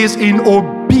Christianity is in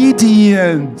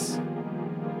obedience.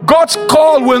 God's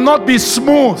call will not be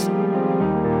smooth.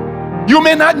 You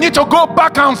may not need to go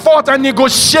back and forth and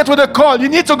negotiate with the call. You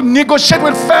need to negotiate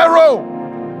with Pharaoh.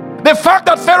 The fact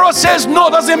that Pharaoh says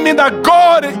no doesn't mean that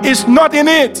God is not in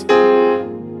it.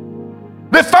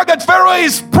 The fact that Pharaoh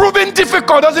is proving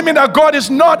difficult doesn't mean that God is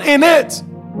not in it.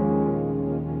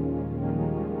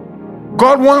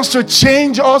 God wants to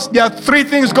change us. There are 3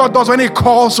 things God does when He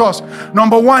calls us.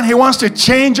 Number 1, He wants to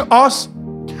change us.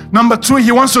 Number 2,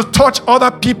 He wants to touch other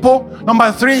people.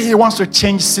 Number 3, He wants to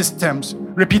change systems.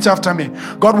 Repeat after me.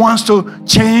 God wants to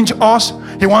change us.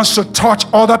 He wants to touch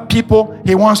other people.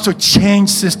 He wants to change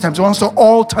systems. He wants to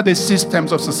alter the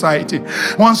systems of society.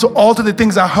 He wants to alter the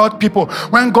things that hurt people.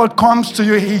 When God comes to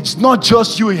you, it's not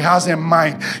just you He has in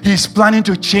mind. He's planning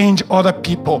to change other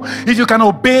people. If you can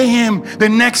obey Him, the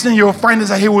next thing you'll find is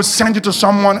that He will send you to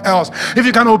someone else. If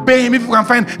you can obey Him, if you can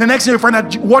find, the next thing you'll find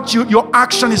that your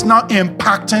action is now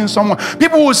impacting someone.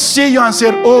 People will see you and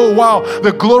say, oh wow,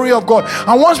 the glory of God.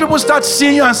 And once people start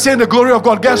seeing you and saying the glory of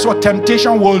God, guess what?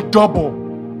 Temptation will double.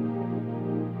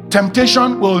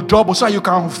 Temptation will double so you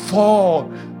can fall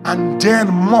and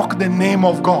then mock the name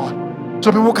of God.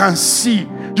 So people can see.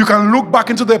 You can look back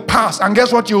into the past, and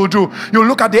guess what you will do? You'll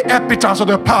look at the epitaphs of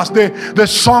the past, the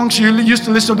songs you used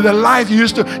to listen to, the life you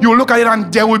used to. You'll look at it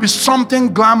and there will be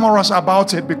something glamorous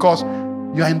about it because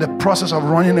you are in the process of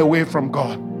running away from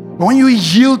God. But when you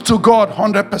yield to God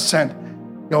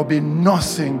 100%, there will be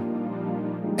nothing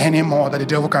anymore that the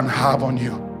devil can have on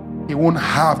you. He won't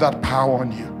have that power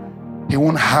on you. He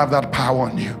won't have that power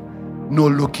on you. No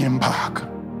looking back.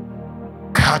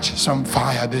 Catch some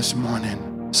fire this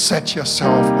morning. Set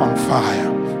yourself on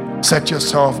fire. Set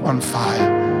yourself on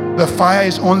fire. The fire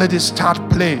is only the start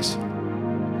place.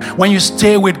 When you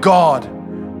stay with God,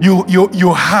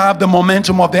 you have the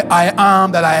momentum of the I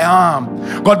am that I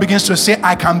am. God begins to say,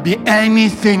 I can be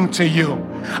anything to you.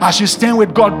 As you stand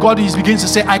with God, God begins to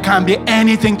say, I can be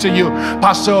anything to you.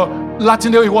 Pastor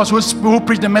Latindale, it was who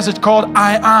preached the message called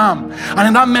I Am. And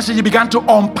in that message, he began to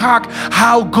unpack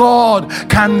how God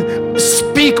can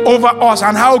speak over us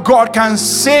and how God can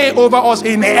say over us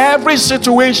in every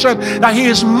situation that He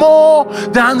is more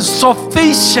than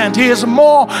sufficient. He is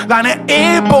more than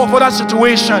able for that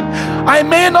situation. I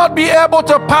may not be able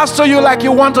to pastor you like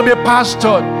you want to be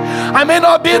pastored. I may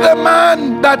not be the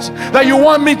man that you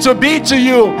want me to be to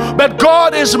you, but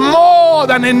God is more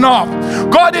than enough.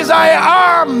 God is I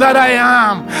am that I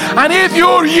am. And if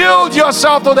you yield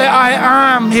yourself to the I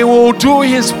am, He will do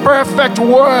His perfect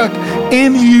work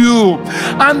in you.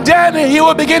 And then He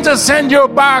will begin to send you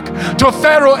back to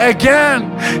Pharaoh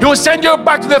again. He will send you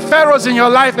back to the Pharaohs in your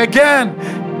life again.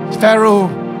 Pharaoh,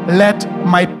 let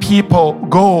my people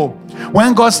go.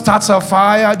 When God starts a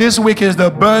fire, this week is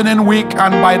the burning week,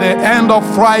 and by the end of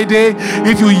Friday,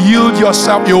 if you yield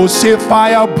yourself, you will see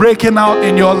fire breaking out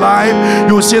in your life.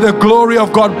 You will see the glory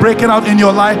of God breaking out in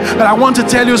your life. But I want to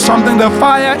tell you something. The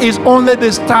fire is only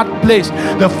the start place.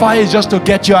 The fire is just to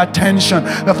get your attention.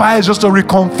 The fire is just to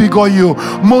reconfigure you.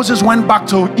 Moses went back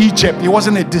to Egypt. He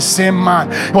wasn't the same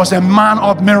man. He was a man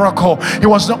of miracle. He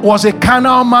was a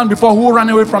carnal man before who ran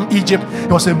away from Egypt. He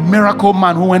was a miracle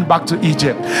man who went back to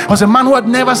Egypt. He was a man who had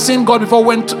never seen God before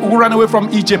who ran away from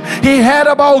Egypt. He heard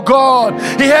about God.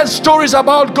 He heard stories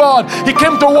about God. He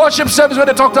came to worship service where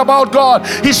they talked about God.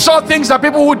 He saw things that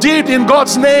people who did in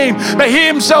God's name, but he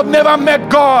himself never met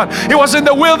God. He was in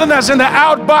the wilderness, in the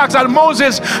outbacks, and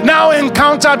Moses now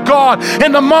encountered God.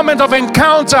 In the moment of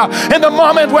encounter, in the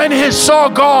moment when he saw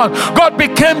God, God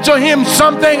became to him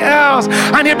something else,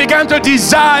 and he began to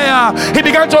desire. He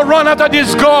began to run after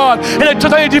this God in a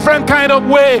totally different kind of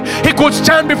way. He could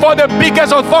stand before the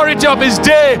biggest authority of his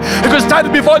day. He could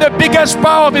stand before the biggest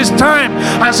power of his time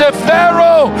and say,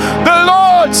 Pharaoh, the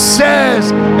Lord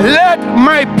says, let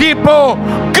my people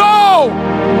go.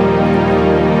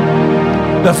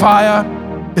 The fire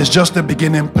is just the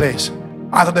beginning place.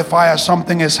 Out of the fire,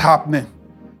 something is happening.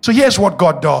 So here's what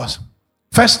God does.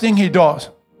 First thing he does,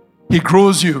 he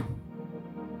grows you.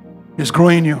 He's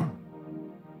growing you.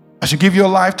 As you give your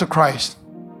life to Christ,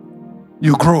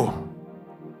 you grow.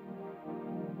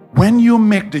 When you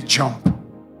make the jump,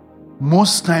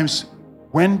 most times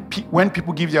when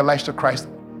people give their lives to Christ,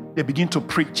 they begin to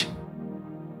preach.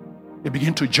 They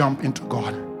begin to jump into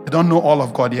God. They don't know all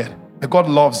of God yet, but God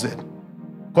loves it.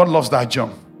 God loves that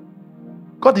jump.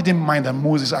 God didn't mind that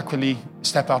Moses actually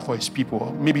stepped out for his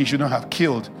people. Maybe he shouldn't have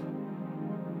killed.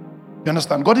 You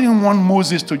understand? God didn't want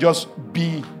Moses to just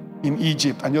be in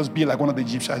Egypt and just be like one of the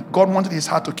Egyptians. God wanted his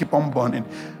heart to keep on burning.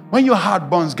 When your heart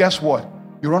burns, guess what?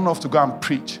 You run off to go and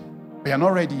preach, but you're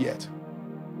not ready yet.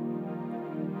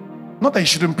 Not that you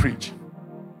shouldn't preach.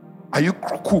 Are you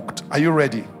cooked? Are you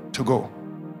ready to go?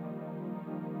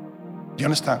 Do you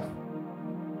understand?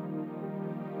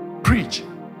 Preach,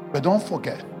 but don't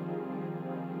forget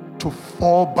to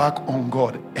fall back on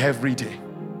God every day.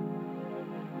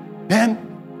 Then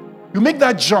you make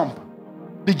that jump.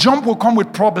 The jump will come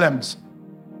with problems.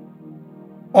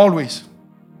 Always.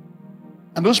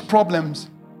 And those problems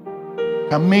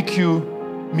can make you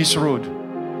miss road.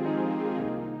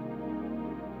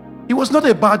 It was not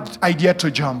a bad idea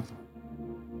to jump.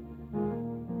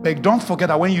 But don't forget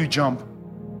that when you jump,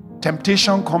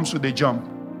 temptation comes with the jump.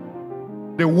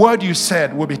 The word you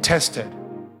said will be tested.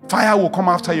 Fire will come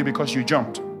after you because you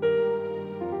jumped.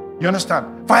 You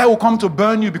understand? Fire will come to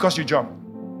burn you because you jumped.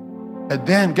 And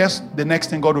then guess the next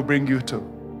thing God will bring you to?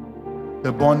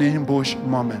 The burning bush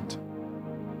moment.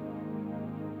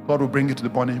 God will bring you to the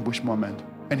burning bush moment,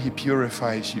 and he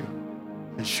purifies you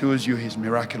and shows you his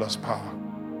miraculous power.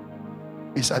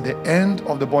 It's at the end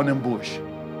of the burning bush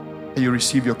that you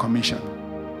receive your commission.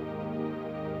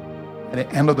 At the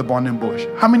end of the burning bush.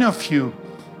 How many of you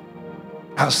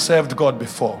have served God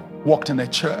before? Walked in a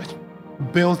church,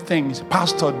 built things,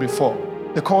 pastored before?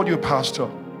 They called you pastor.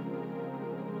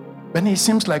 But it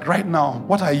seems like right now,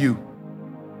 what are you?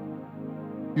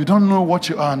 You don't know what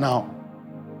you are now.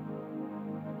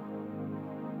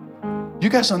 You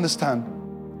guys understand?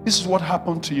 This is what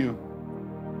happened to you.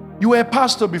 You were a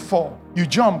pastor before. You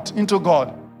jumped into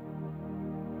God.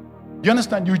 You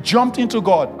understand? You jumped into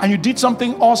God and you did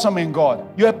something awesome in God.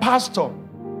 You're a pastor.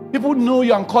 People know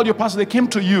you and call you pastor. They came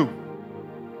to you.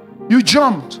 You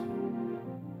jumped.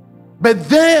 But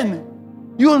then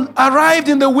you arrived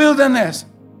in the wilderness.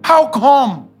 How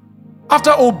come?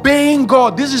 After obeying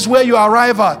God, this is where you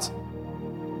arrive at.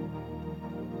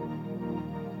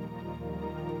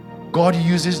 God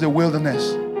uses the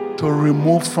wilderness to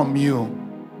remove from you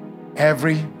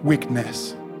every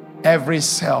weakness, every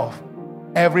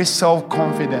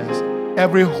self-confidence,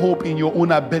 every hope in your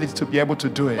own ability to be able to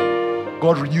do it.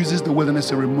 God uses the wilderness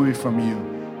to remove it from you.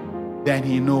 Then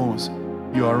he knows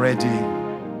you are ready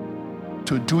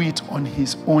to do it on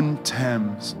his own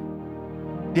terms.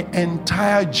 The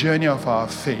entire journey of our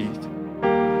faith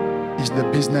is the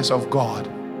business of God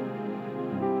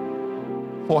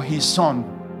for his son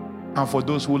and for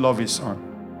those who love his son.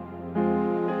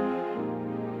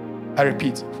 I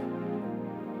repeat,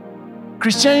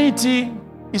 Christianity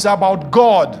is about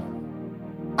God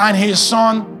and his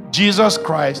son, Jesus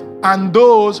Christ, and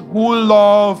those who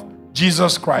love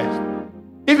Jesus Christ.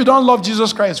 If you don't love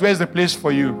Jesus Christ, where's the place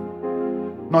for you?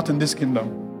 Not in this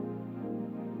kingdom.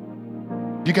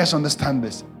 You guys understand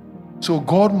this? So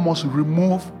God must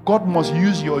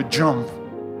use your jump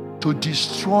to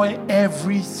destroy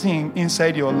everything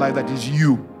inside your life that is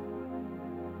you.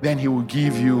 Then he will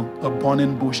give you a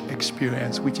burning bush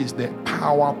experience, which is the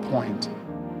power point.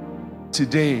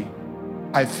 Today,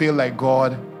 I feel like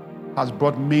God has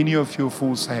brought many of you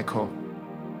full circle.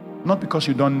 Not because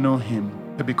you don't know him,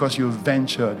 but because you've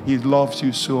ventured. He loves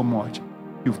you so much.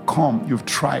 You've come, you've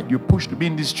tried, you pushed to be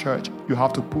in this church. You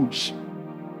have to push.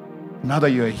 Now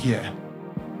that you're here,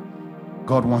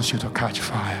 God wants you to catch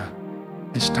fire.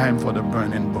 It's time for the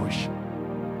burning bush.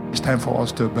 It's time for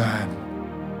us to burn.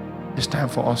 It's time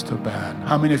for us to burn.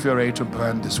 How many of you are ready to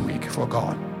burn this week for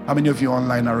God? How many of you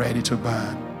online are ready to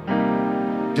burn?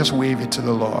 Just wave it to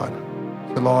the Lord.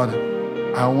 The Lord,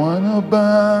 I want to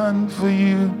burn for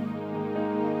you,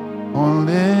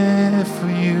 only for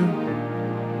you.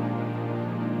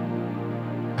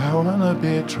 I want to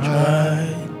be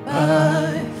tried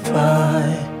by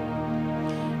fire,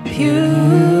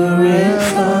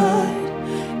 purified.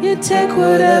 You take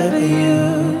whatever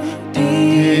you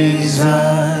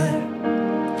desire.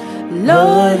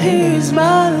 Lord, here's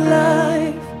my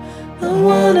life. I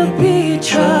wanna be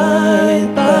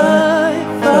tried by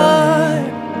fire,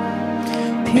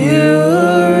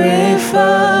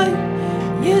 purified.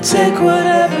 You take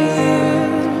whatever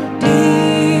you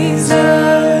desire.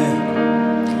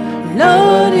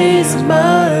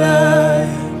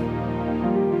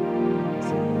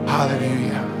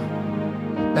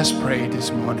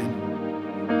 this morning.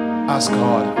 Ask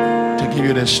God to give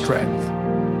you the strength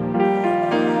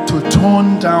to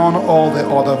tone down all the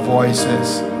other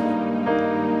voices,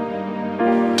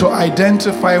 to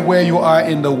identify where you are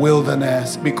in the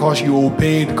wilderness because you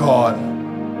obeyed God.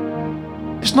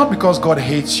 It's not because God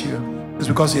hates you, it's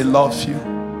because He loves you.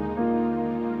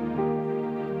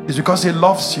 It's because He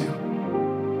loves you.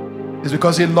 It's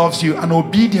because He loves you, and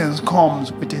obedience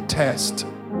comes with a test.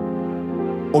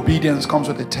 Obedience comes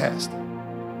with a test.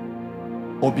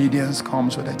 Obedience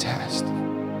comes with a test.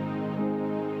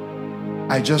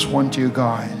 I just want you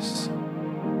guys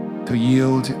to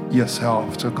yield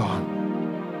yourself to God.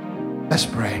 Let's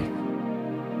pray.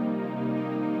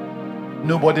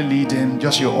 Nobody leading,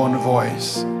 just your own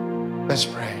voice. Let's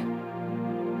pray.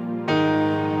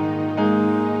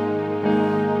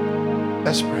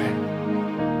 Let's pray.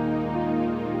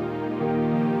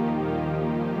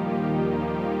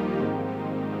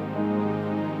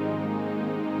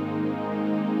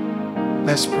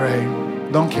 Let's pray.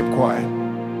 Don't keep quiet.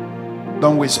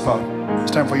 Don't whisper. It's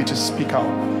time for you to speak out.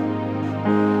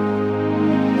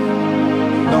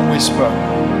 Don't whisper.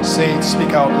 Say it, speak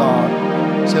out loud.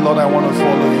 Say, Lord, I want to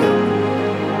follow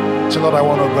you. Say, Lord, I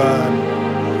want to burn.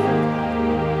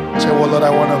 Say, well, Lord, I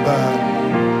want to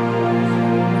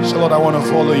burn. Say, Lord, I want to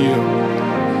follow you.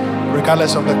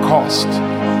 Regardless of the cost.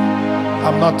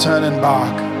 I'm not turning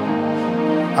back.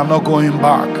 I'm not going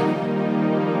back.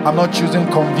 I'm not choosing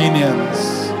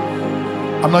convenience.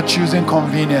 I'm not choosing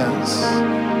convenience.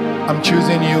 I'm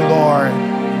choosing you, Lord.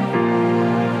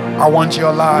 I want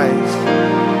your life.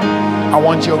 I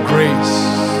want your grace.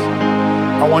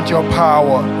 I want your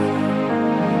power.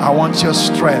 I want your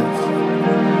strength.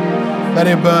 Let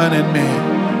it burn in me.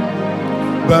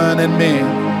 Burn in me.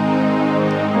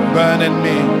 Burn in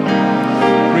me.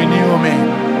 Renew me.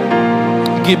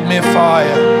 Give me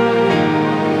fire.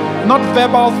 Not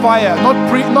verbal fire,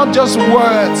 not just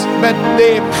words, but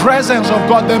the presence of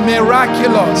God, the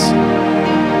miraculous,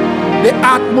 the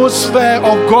atmosphere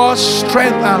of God's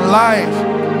strength and life.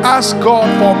 Ask God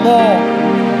for more.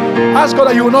 Ask God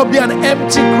that you will not be an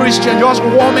empty Christian, just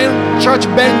warming church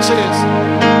benches.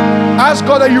 Ask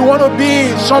God that you want to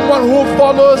be someone who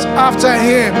follows after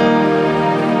Him.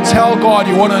 Tell God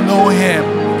you want to know Him.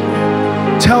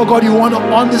 Tell God you want to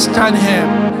understand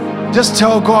Him. Just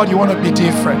tell God you want to be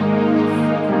different.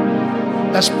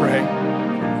 Let's pray.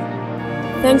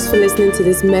 Thanks for listening to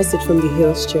this message from the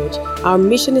Hills Church. Our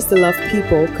mission is to love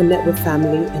people, connect with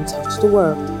family, and touch the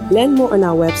world. Learn more on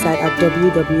our website at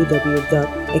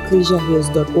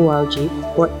www.ecclesiahills.org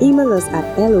or email us at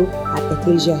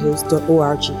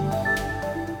hello@ecclesiahills.org.